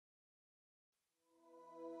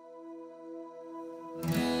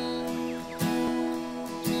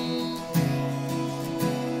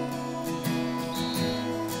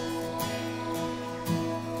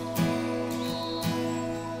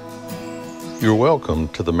You're welcome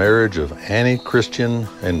to the marriage of Annie Christian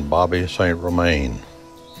and Bobby St. Romain.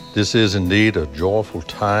 This is indeed a joyful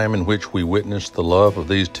time in which we witness the love of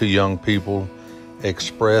these two young people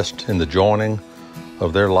expressed in the joining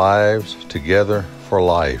of their lives together for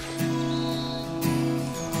life.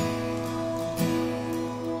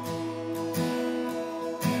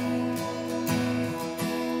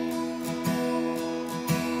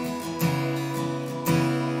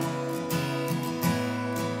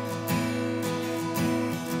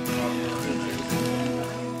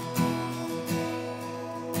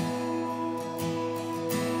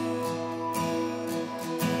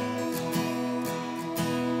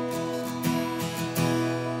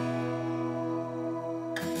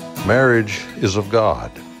 Marriage is of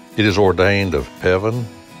God. It is ordained of heaven.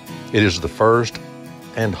 It is the first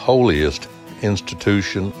and holiest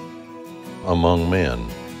institution among men.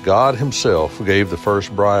 God Himself gave the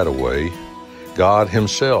first bride away. God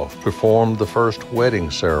Himself performed the first wedding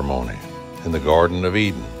ceremony in the Garden of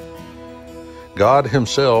Eden. God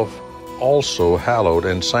Himself also hallowed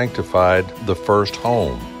and sanctified the first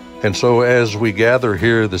home. And so as we gather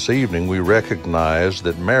here this evening, we recognize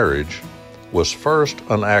that marriage was first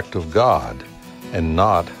an act of God and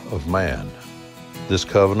not of man. This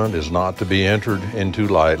covenant is not to be entered into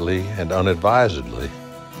lightly and unadvisedly,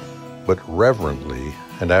 but reverently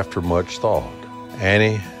and after much thought.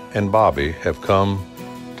 Annie and Bobby have come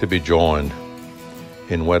to be joined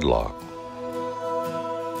in wedlock.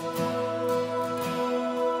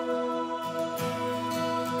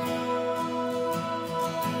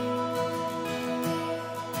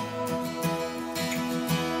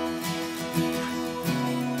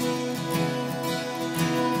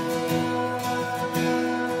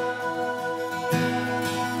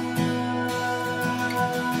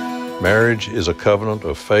 Marriage is a covenant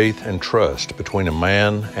of faith and trust between a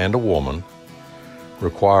man and a woman,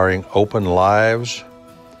 requiring open lives,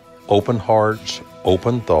 open hearts,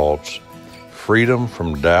 open thoughts, freedom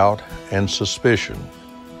from doubt and suspicion,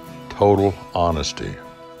 total honesty.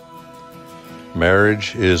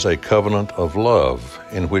 Marriage is a covenant of love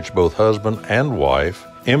in which both husband and wife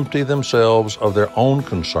empty themselves of their own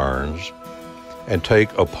concerns and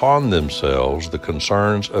take upon themselves the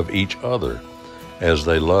concerns of each other as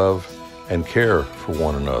they love and care for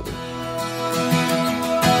one another.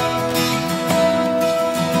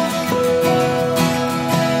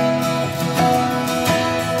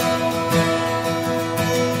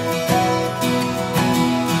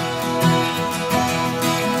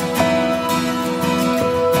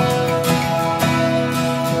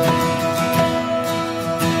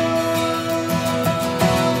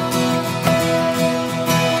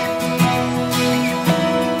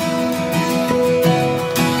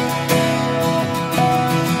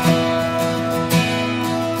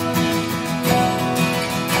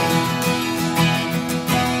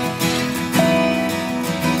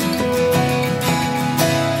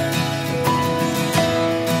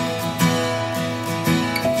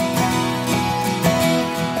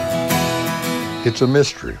 It's a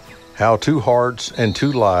mystery how two hearts and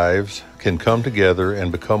two lives can come together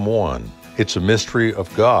and become one. It's a mystery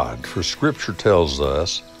of God, for Scripture tells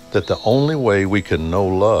us that the only way we can know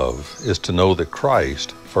love is to know that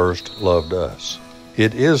Christ first loved us.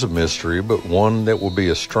 It is a mystery, but one that will be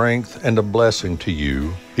a strength and a blessing to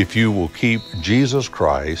you if you will keep Jesus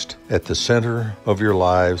Christ at the center of your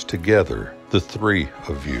lives together, the three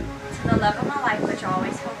of you. To the love of my life, which I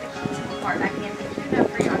always hope to keep to the heart, I can't thank you enough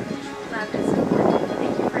for your unconditional love and support.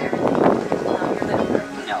 Thank you for everything. Your little girl.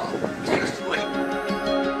 No, text away.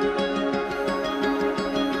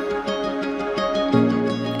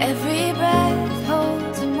 Every breath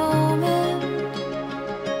holds a moment,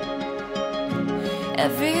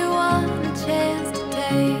 everyone a chance to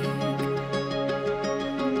take.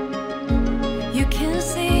 You can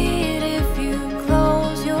see it if you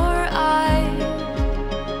close your eyes.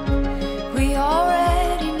 We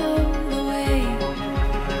already know the way.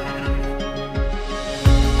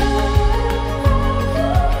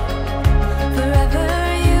 Forever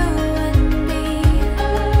you and me,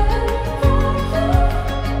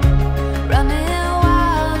 running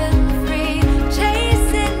wild and free,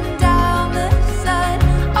 chasing down the sun.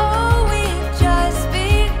 Oh, we've just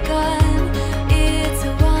begun. It's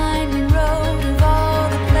a winding road of all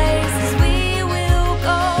the places we will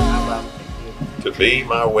go. To be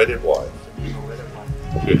my wedded wife,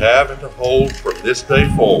 to have and to hold from this day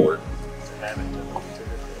forward,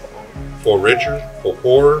 for richer, for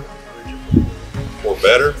poorer, for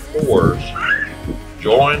better, for worse,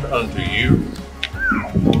 joined unto you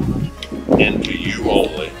and to you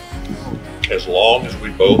only, as long as we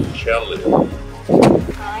both shall live.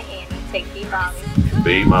 I, Annie, take thee, Bobby, to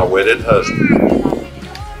be my wedded husband, to be thy wedded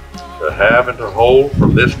husband, to have and to hold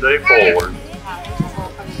from this day forward, to have and to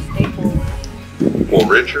hold from this day forward, for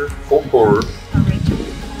richer, for poorer, for richer,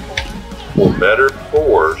 for poor, for better, for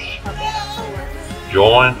worse, for better, for worse,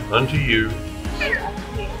 joined unto you made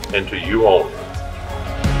unto you, and to you only.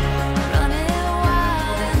 Running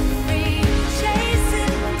wild and free,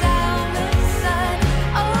 chasing down the sun.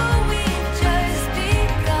 Oh, we've just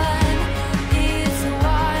begun. It's a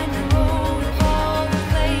winding road of all the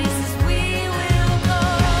places we will go.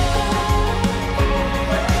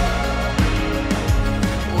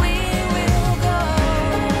 We will go.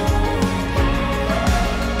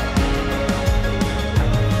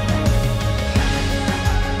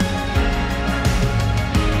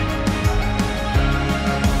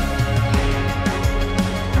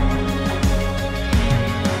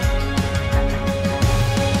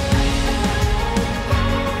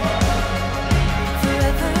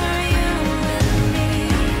 Forever you and me,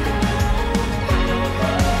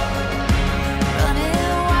 running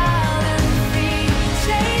wild and free,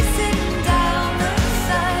 chasing down the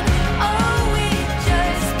sun. Oh, we've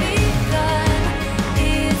just begun.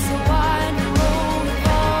 It's a winding road of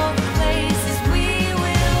all the places we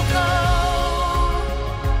will go.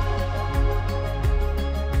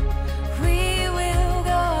 We will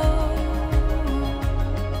go.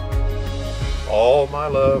 All my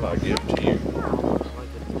love I give to you.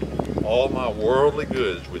 All my worldly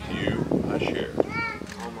goods with you I share.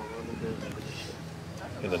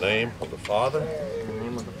 In the name of the Father, In the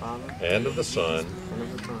name of the Father, and of the Son, and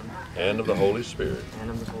of the Son, and of the Holy Spirit. and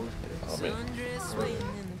of the Holy Spirit. Amen.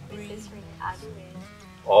 this ring I do in,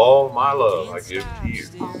 All my love I give to you.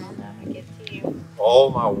 all my love I give to you, All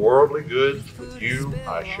my worldly goods with you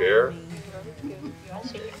I share. you I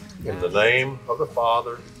share. In the name of the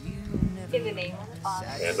Father, In the name of the Father,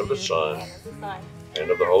 and of the Son, and of the Son,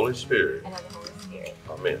 and of the Holy Spirit. and of the Holy Spirit.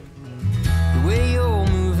 Amen. The way you're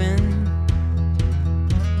moving,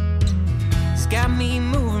 it's got me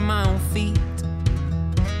moving my own feet.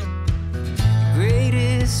 The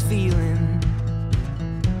greatest feeling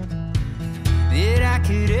that I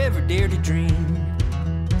could ever dare to dream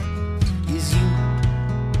is you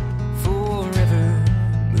forever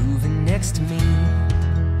moving next to me.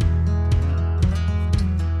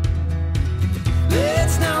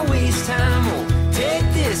 Let's not waste time, oh, take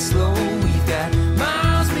this slow. We've got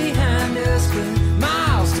miles behind us, but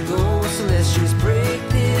miles to go. So let's just break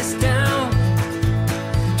this down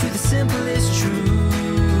to the simplest truth.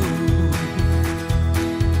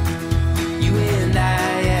 You and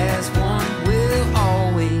I as one will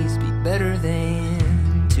always be better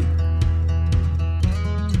than two.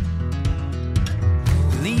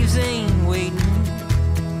 The leaves ain't waiting,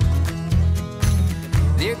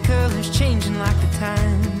 their colors changing like the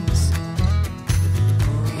times.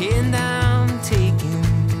 And I'm taking,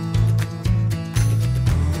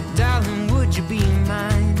 darling, would you be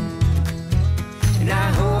mine? And I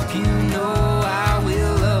hope you know I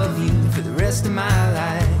will love you for the rest of my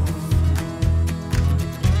life.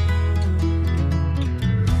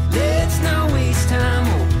 Let's not waste time,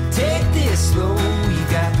 oh, take this slow.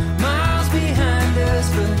 We've got miles behind us,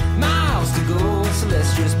 but miles to go. So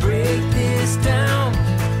let's just break this down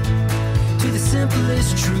to the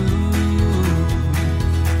simplest truth.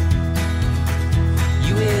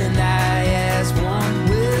 You and I as one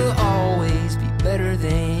will always be better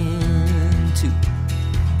than two.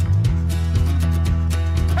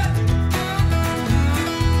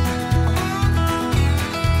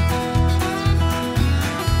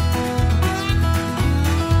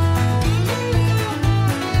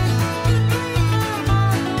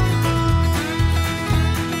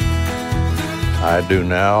 I do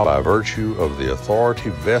now, by virtue of the authority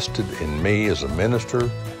vested in me as a minister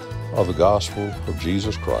of the gospel of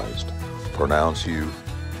Jesus Christ, pronounce you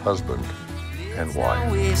husband and Don't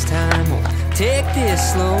wife. waste time, oh, take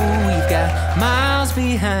this slow. We've got miles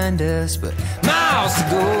behind us, but miles to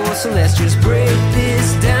go. So let's just break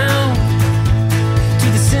this down to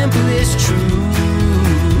the simplest truth.